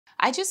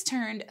I just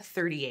turned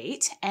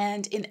 38,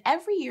 and in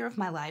every year of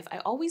my life, I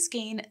always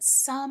gain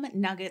some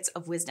nuggets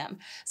of wisdom.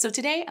 So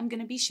today I'm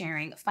going to be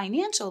sharing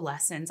financial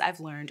lessons I've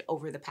learned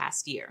over the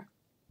past year.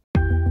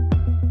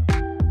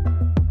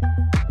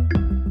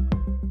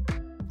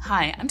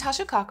 Hi, I'm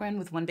Tasha Cochran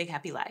with One Big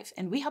Happy Life,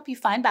 and we help you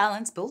find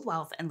balance, build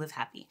wealth, and live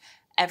happy.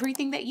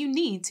 Everything that you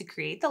need to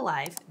create the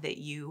life that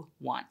you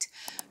want.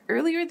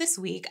 Earlier this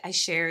week, I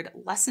shared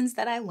lessons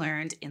that I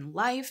learned in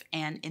life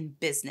and in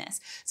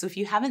business. So if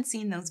you haven't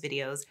seen those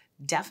videos,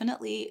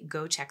 definitely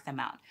go check them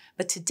out.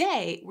 But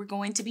today, we're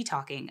going to be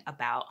talking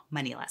about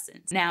money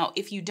lessons. Now,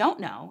 if you don't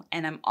know,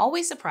 and I'm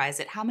always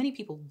surprised at how many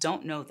people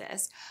don't know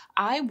this,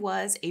 I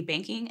was a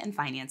banking and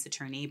finance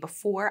attorney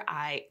before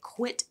I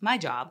quit my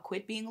job,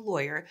 quit being a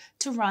lawyer,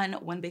 to run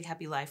One Big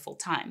Happy Life full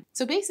time.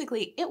 So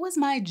basically, it was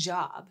my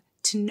job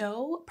to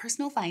know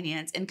personal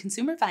finance and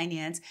consumer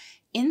finance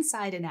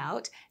inside and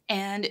out,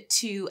 and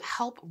to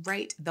help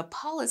write the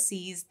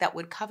policies that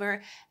would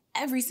cover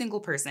every single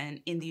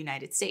person in the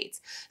United States.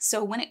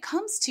 So when it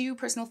comes to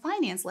personal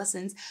finance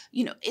lessons,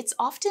 it's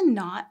often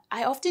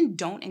I often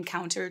don't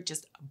encounter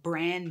just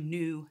brand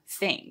new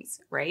things,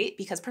 right?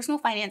 Because personal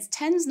finance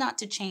tends not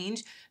to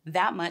change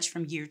that much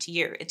from year to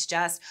year. It's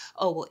just,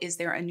 oh, well, is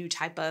there a new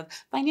type of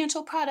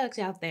financial product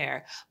out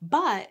there?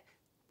 But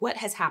what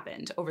has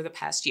happened over the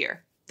past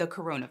year? The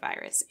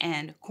coronavirus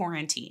and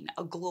quarantine,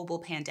 a global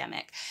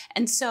pandemic.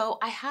 And so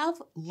I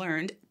have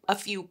learned a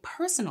few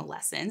personal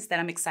lessons that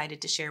I'm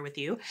excited to share with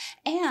you.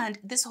 And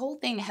this whole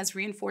thing has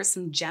reinforced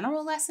some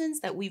general lessons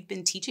that we've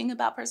been teaching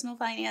about personal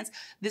finance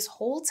this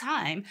whole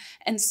time.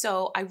 And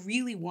so I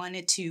really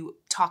wanted to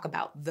talk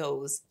about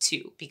those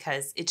too,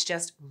 because it's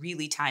just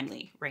really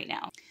timely right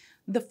now.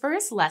 The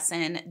first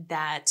lesson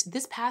that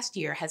this past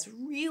year has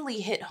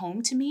really hit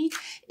home to me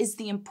is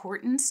the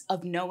importance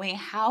of knowing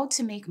how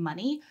to make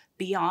money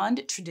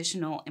beyond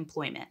traditional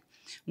employment.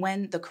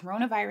 When the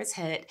coronavirus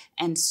hit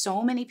and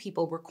so many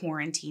people were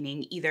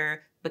quarantining,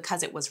 either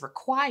because it was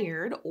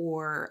required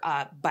or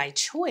by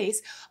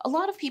choice, a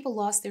lot of people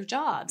lost their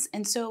jobs.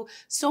 And so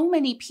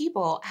many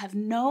people have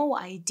no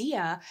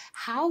idea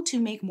how to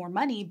make more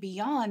money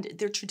beyond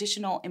their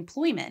traditional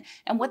employment.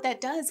 And what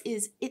that does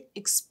is it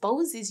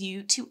exposes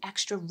you to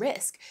extra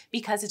risk,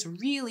 because it's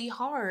really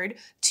hard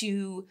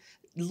to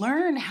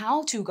learn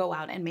how to go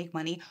out and make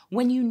money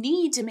when you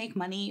need to make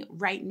money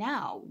right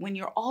now, when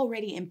you're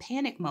already in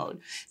panic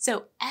mode.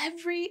 So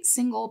every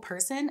single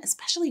person,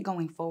 especially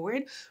going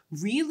forward,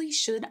 really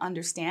should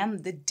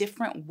understand the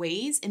different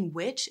ways in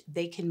which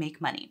they can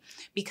make money,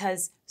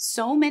 because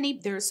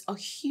there's a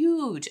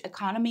huge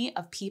economy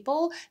of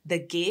people, the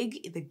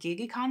gig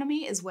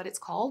economy is what it's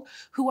called,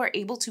 who are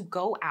able to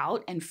go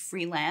out and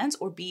freelance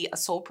or be a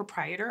sole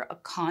proprietor, a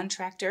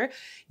contractor,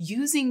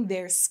 using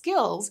their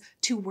skills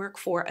to work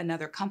for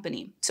another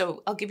company.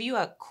 So I'll give you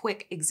a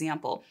quick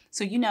example.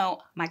 So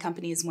my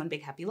company is One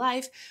Big Happy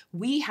Life.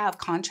 We have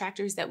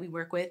contractors that we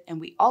work with, and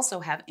we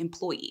also have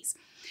employees.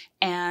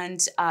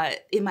 And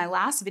in my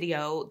last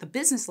video, the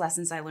business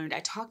lessons I learned,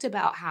 I talked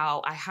about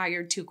how I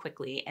hired too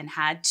quickly and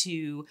had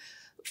to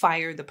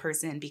fire the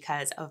person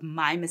because of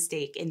my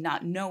mistake in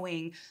not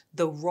knowing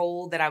the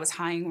role that I was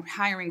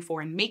hiring for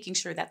and making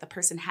sure that the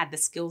person had the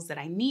skills that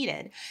I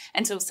needed.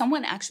 And so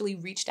someone actually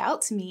reached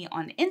out to me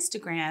on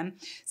Instagram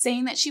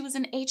saying that she was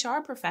an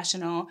HR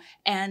professional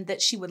and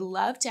that she would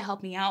love to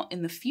help me out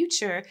in the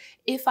future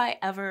if I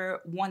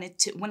ever wanted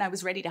to, when I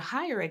was ready to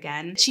hire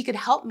again, she could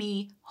help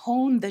me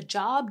hone the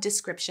job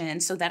description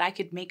so that I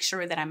could make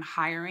sure that I'm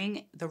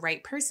hiring the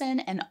right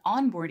person and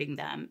onboarding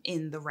them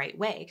in the right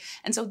way.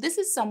 And so this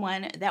is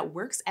someone that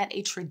works at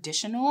a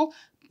traditional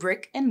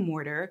brick and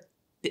mortar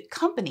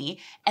company.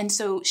 And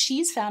so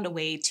she's found a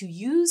way to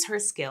use her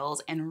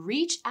skills and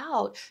reach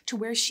out to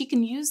where she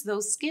can use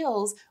those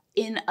skills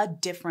in a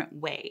different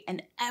way.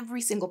 And every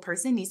single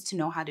person needs to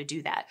know how to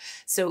do that.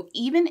 So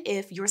even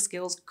if your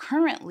skills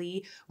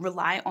currently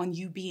rely on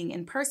you being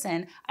in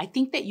person, I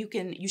think that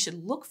you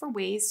should look for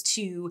ways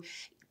to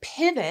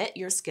pivot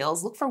your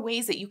skills, look for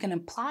ways that you can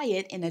apply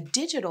it in a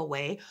digital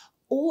way,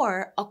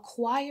 or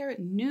acquire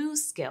new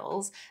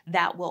skills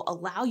that will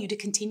allow you to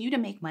continue to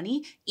make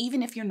money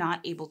even if you're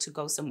not able to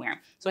go somewhere.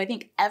 So I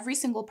think every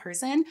single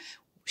person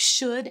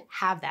should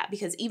have that,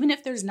 because even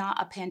if there's not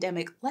a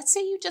pandemic, let's say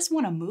you just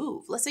want to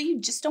move. Let's say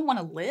you just don't want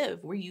to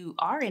live where you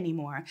are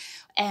anymore.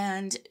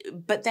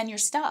 But then you're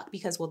stuck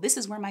because, well, this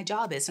is where my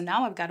job is. So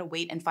now I've got to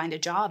wait and find a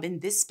job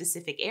in this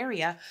specific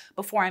area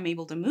before I'm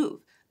able to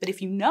move. But if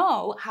you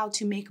know how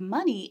to make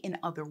money in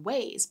other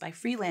ways, by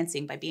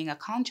freelancing, by being a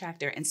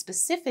contractor, and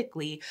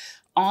specifically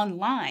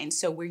online,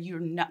 so where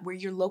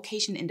you're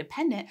location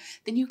independent,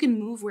 then you can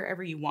move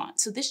wherever you want.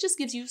 So this just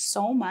gives you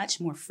so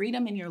much more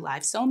freedom in your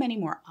life, so many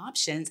more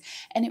options,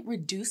 and it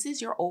reduces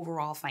your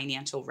overall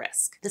financial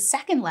risk. The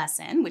second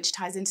lesson, which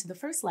ties into the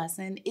first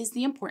lesson, is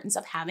the importance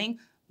of having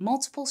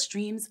multiple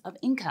streams of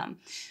income.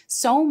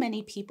 So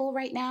many people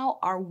right now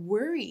are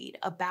worried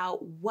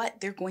about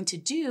what they're going to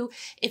do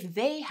if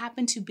they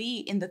happen to be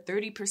in the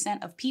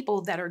 30% of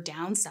people that are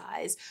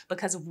downsized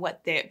because of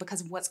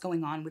what's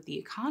going on with the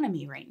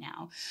economy right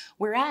now.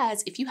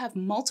 Whereas if you have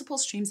multiple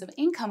streams of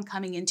income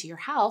coming into your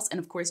house, and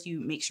of course you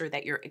make sure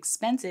that your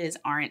expenses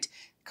aren't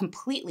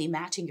completely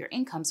matching your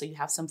income, so you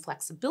have some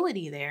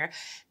flexibility there,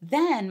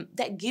 then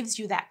that gives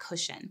you that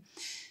cushion.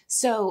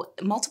 So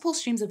multiple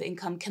streams of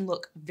income can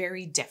look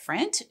very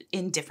different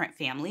in different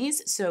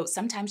families. So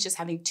sometimes just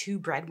having two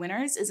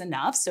breadwinners is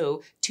enough.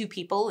 So two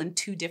people in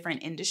two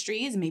different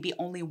industries, maybe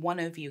only one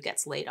of you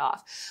gets laid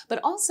off.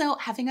 But also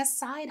having a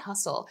side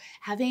hustle,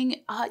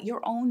 having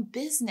your own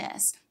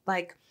business,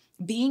 like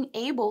being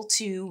able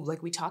to,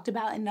 like we talked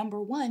about in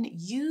number one,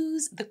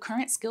 use the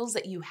current skills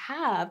that you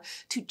have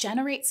to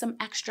generate some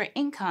extra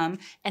income,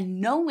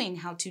 and knowing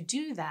how to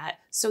do that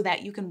so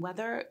that you can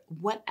weather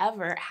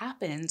whatever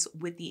happens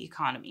with the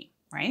economy,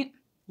 right?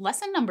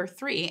 Lesson number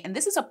 3, and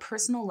this is a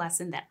personal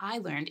lesson that I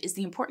learned, is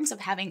the importance of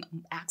having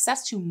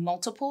access to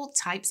multiple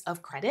types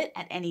of credit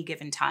at any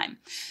given time.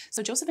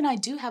 So Joseph and I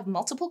do have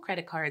multiple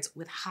credit cards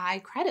with high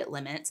credit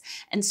limits,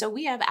 and so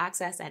we have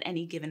access at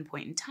any given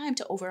point in time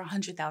to over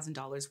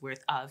 $100,000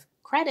 worth of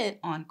credit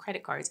on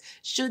credit cards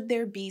should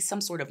there be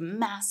some sort of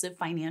massive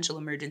financial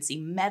emergency,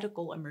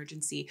 medical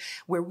emergency,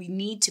 where we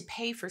need to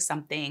pay for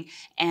something,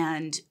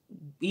 and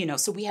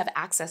so we have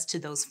access to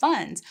those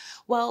funds.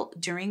 Well,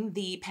 during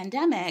the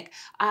pandemic,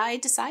 I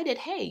decided,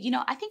 hey,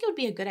 I think it would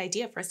be a good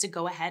idea for us to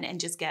go ahead and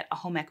just get a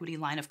home equity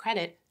line of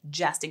credit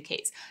just in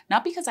case.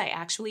 Not because I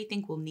actually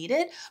think we'll need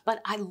it,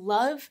 but I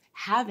love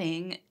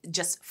having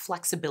just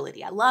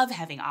flexibility. I love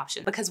having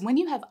options, because when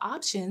you have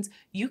options,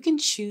 you can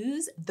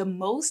choose the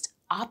most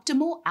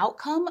optimal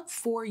outcome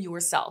for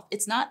yourself.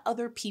 It's not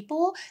other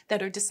people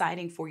that are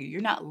deciding for you. You're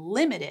not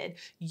limited.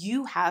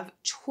 You have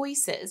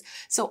choices.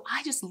 So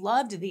I just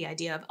loved the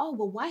idea of, oh,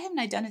 well, why haven't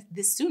I done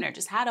this sooner?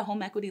 Just had a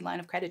home equity line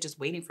of credit just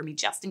waiting for me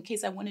just in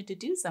case I wanted to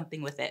do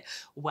something with it.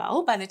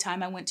 Well, by the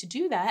time I went to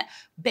do that,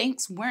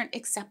 banks weren't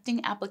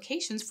accepting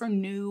applications for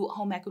new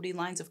home equity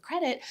lines of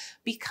credit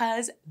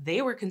because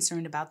they were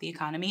concerned about the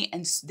economy,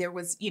 and there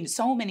was,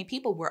 so many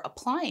people were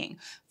applying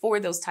for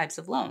those types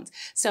of loans.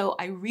 So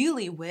I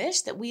really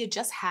wish that we had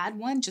just had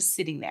one just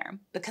sitting there,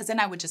 because then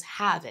I would just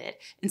have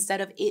it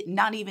instead of it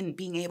not even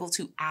being able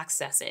to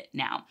access it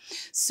now.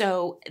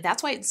 So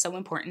that's why it's so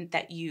important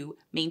that you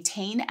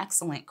maintain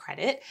excellent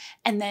credit,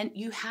 and then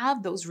you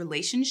have those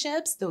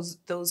relationships,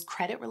 those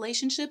credit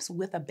relationships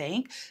with a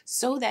bank,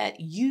 so that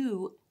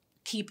you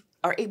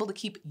are able to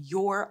keep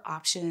your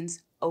options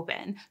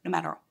open no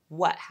matter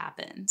what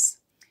happens.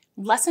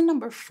 Lesson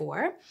number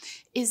 4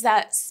 is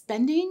that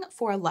spending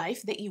for a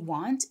life that you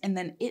want and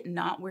then it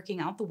not working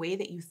out the way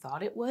that you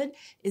thought it would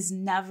is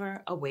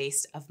never a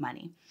waste of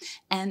money.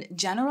 And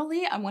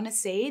generally, I want to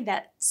say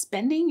that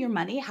spending your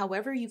money,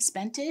 however you've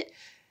spent it,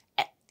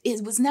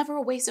 it was never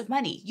a waste of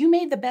money. You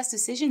made the best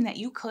decision that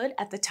you could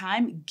at the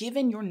time,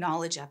 given your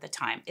knowledge at the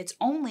time. It's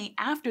only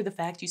after the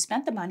fact you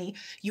spent the money,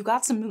 you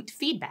got some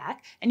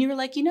feedback, and you were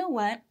like, you know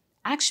what?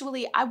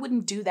 Actually, I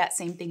wouldn't do that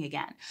same thing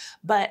again.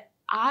 But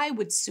I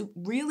would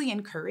really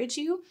encourage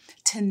you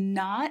to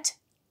not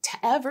to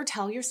ever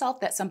tell yourself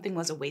that something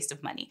was a waste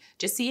of money.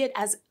 Just see it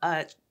as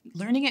a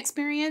learning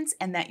experience,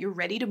 and that you're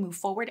ready to move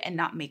forward and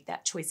not make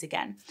that choice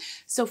again.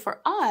 So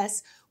for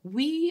us,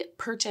 we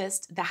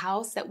purchased the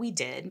house that we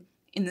did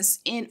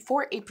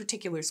for a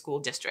particular school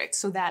district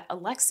so that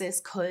Alexis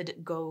could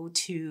go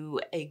to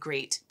a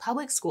great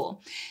public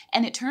school.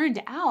 And it turned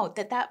out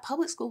that that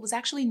public school was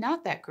actually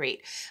not that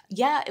great.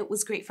 Yeah, it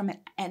was great from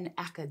an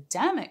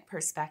academic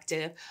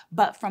perspective,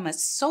 but from a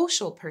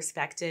social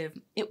perspective,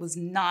 it was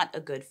not a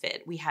good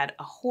fit. We had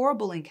a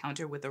horrible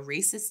encounter with a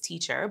racist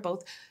teacher,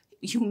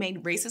 who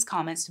made racist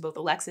comments to both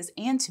Alexis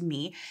and to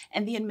me,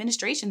 and the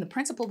administration, the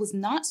principal, was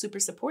not super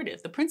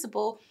supportive. The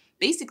principal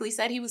basically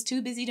said he was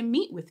too busy to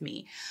meet with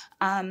me.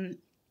 And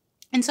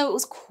so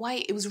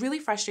it was really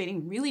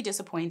frustrating, really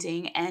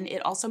disappointing. And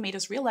it also made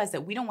us realize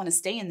that we don't want to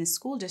stay in this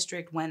school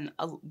district when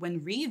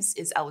Reeves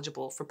is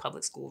eligible for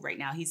public school right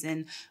now. He's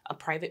in a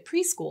private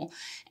preschool.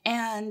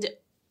 And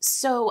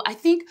so I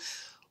think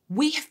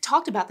we have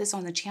talked about this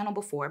on the channel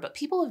before, but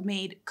people have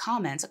made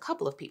comments, a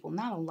couple of people,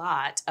 not a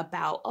lot,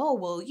 about, oh,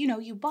 well,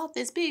 you bought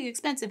this big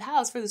expensive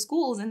house for the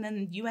schools and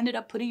then you ended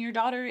up putting your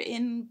daughter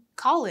in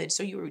college,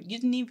 so you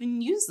didn't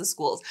even use the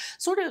schools,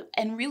 sort of,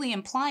 and really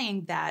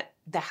implying that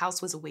the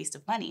house was a waste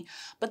of money.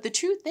 But the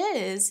truth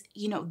is,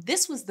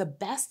 this was the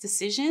best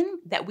decision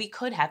that we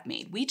could have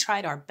made. We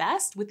tried our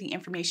best with the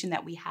information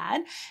that we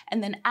had.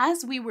 And then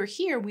as we were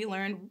here, we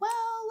learned, well,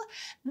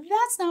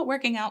 that's not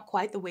working out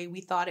quite the way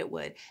we thought it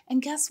would.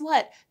 And guess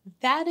what?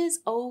 That is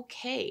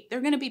okay. There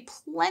are going to be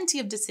plenty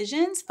of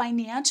decisions,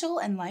 financial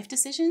and life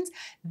decisions,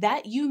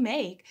 that you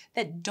make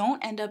that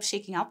don't end up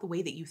shaking out the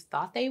way that you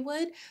thought they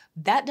would.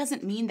 That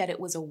doesn't mean that it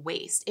was a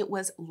waste. It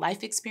was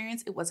life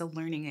experience. It was a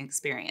learning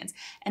experience.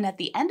 And at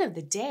the end of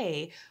the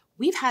day,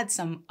 we've had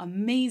some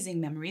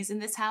amazing memories in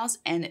this house,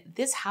 and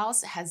this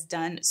house has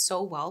done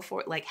so well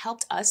for like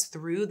helped us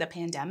through the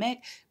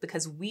pandemic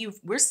because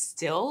we're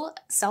still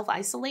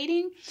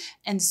self-isolating.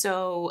 And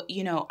so,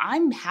 you know,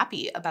 I'm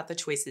happy about the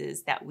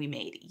choices that we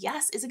made.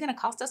 Yes, is it going to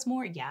cost us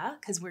more? Yeah,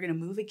 because we're going to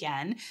move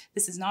again.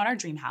 This is not our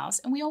dream house,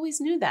 and we always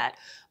knew that,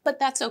 but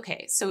that's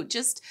okay. So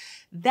just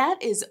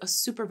that is a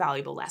super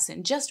valuable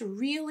lesson. Just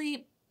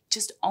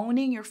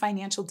owning your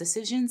financial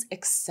decisions,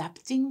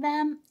 accepting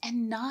them,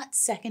 and not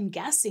second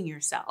guessing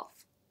yourself.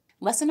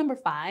 Lesson number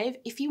 5,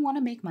 if you want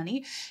to make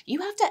money,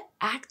 you have to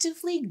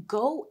actively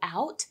go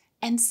out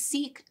and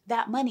seek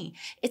that money.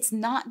 It's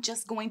not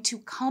just going to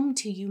come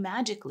to you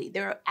magically.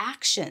 There are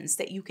actions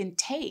that you can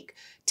take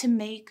to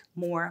make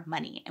more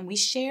money. And we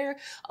share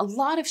a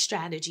lot of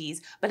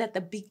strategies, but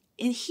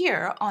in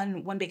here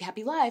on One Big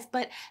Happy Life,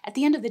 but at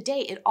the end of the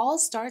day, it all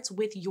starts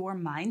with your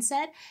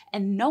mindset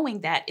and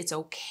knowing that it's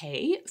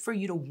okay for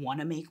you to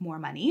want to make more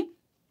money,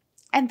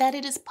 and that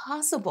it is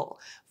possible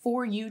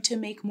for you to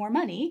make more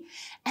money.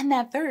 And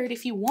that third,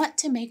 if you want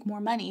to make more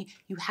money,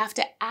 you have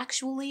to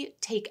actually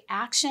take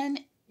action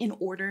in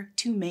order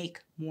to make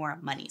more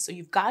money. So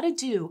you've got to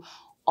do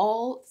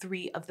all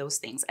 3 of those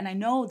things. And I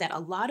know that a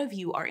lot of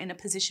you are in a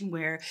position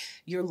where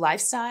your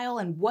lifestyle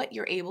and what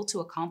you're able to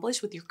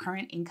accomplish with your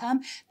current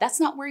income, that's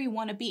not where you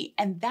want to be.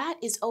 And that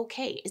is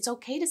okay. It's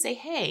okay to say,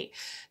 hey,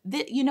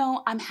 you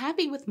know, I'm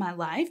happy with my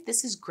life.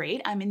 This is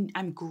great.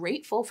 I'm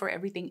grateful for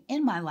everything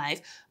in my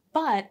life,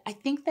 but I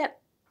think that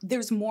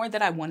there's more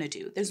that I want to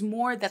do. There's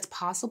more that's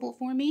possible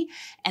for me.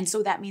 And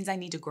so that means I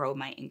need to grow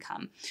my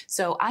income.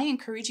 So I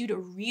encourage you to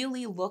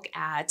really look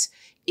at,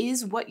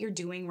 is what you're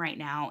doing right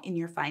now in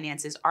your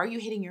finances, are you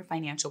hitting your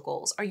financial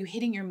goals? Are you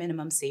hitting your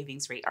minimum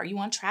savings rate? Are you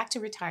on track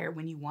to retire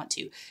when you want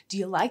to? Do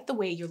you like the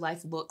way your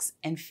life looks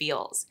and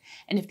feels?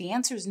 And if the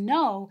answer is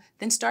no,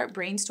 then start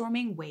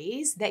brainstorming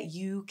ways that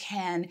you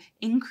can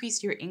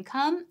increase your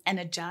income and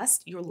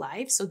adjust your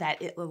life so that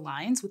it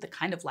aligns with the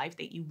kind of life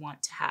that you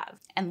want to have.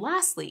 And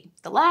lastly,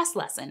 the last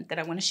lesson that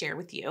I want to share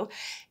with you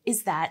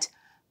is that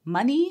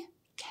money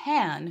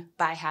can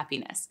buy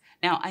happiness.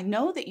 Now, I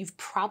know that you've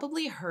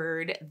probably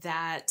heard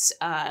that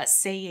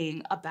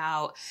saying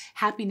about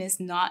happiness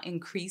not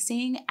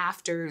increasing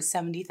after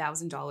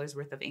 $70,000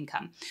 worth of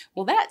income.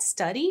 Well, that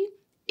study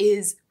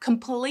is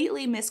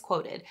completely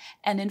misquoted.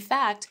 And in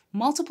fact,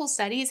 multiple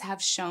studies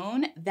have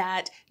shown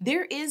that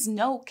there is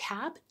no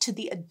cap to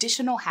the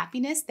additional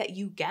happiness that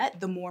you get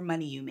the more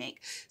money you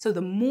make. So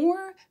the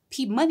more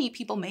money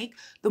people make,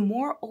 the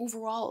more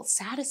overall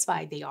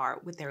satisfied they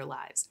are with their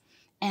lives.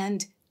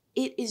 And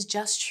it is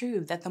just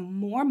true that the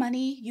more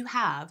money you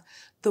have,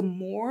 the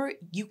more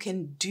you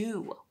can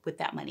do with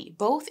that money,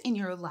 both in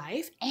your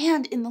life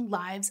and in the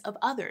lives of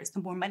others.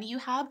 The more money you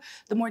have,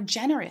 the more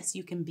generous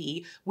you can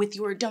be with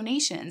your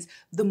donations,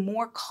 the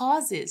more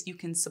causes you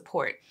can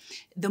support,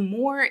 the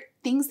more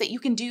things that you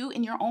can do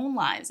in your own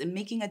lives and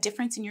making a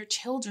difference in your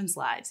children's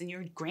lives and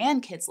your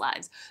grandkids'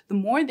 lives, the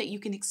more that you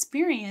can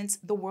experience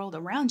the world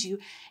around you,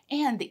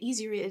 and the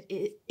easier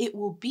it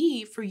will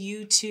be for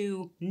you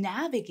to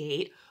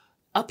navigate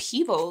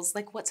upheavals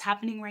like what's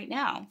happening right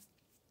now.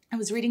 I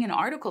was reading an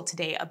article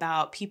today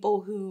about people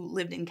who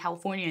lived in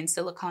California in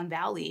Silicon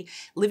Valley,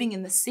 living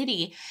in the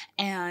city,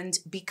 and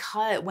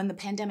because when the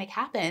pandemic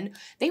happened,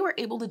 they were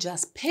able to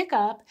just pick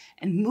up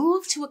and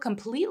move to a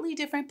completely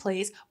different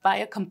place, buy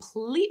a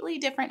completely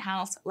different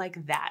house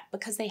like that,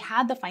 because they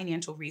had the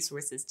financial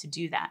resources to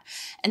do that.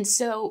 And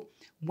so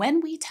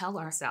when we tell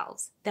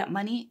ourselves that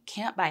money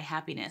can't buy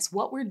happiness,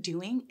 what we're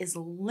doing is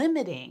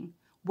limiting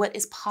what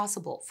is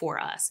possible for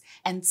us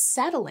and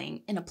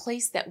settling in a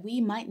place that we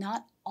might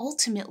not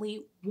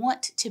ultimately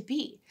want to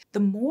be. The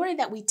more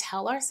that we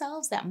tell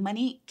ourselves that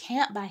money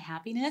can't buy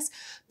happiness,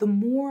 the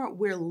more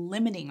we're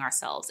limiting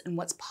ourselves in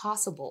what's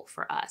possible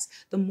for us,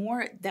 the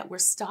more that we're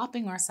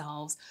stopping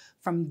ourselves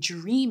from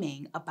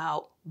dreaming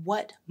about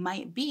what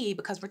might be,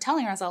 because we're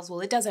telling ourselves,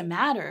 well, it doesn't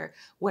matter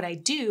what I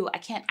do, I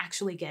can't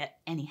actually get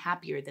any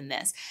happier than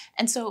this.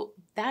 And so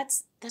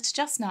that's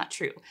just not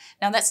true.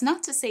 Now, that's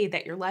not to say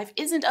that your life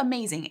isn't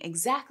amazing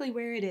exactly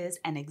where it is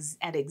and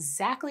at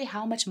exactly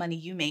how much money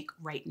you make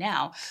right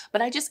now,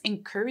 but I just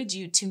encourage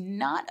you to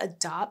not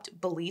adopt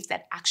beliefs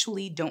that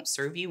actually don't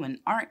serve you and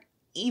aren't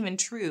even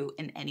true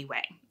in any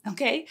way.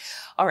 Okay.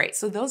 All right.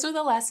 So those are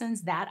the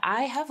lessons that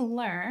I have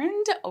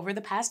learned over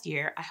the past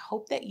year. I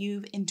hope that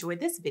you've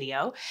enjoyed this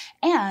video,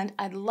 and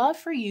I'd love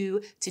for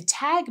you to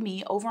tag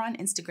me over on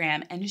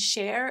Instagram and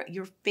share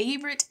your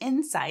favorite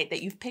insight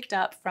that you've picked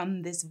up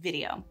from this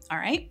video. All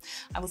right.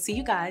 I will see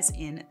you guys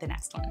in the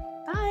next one.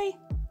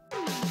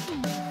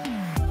 Bye.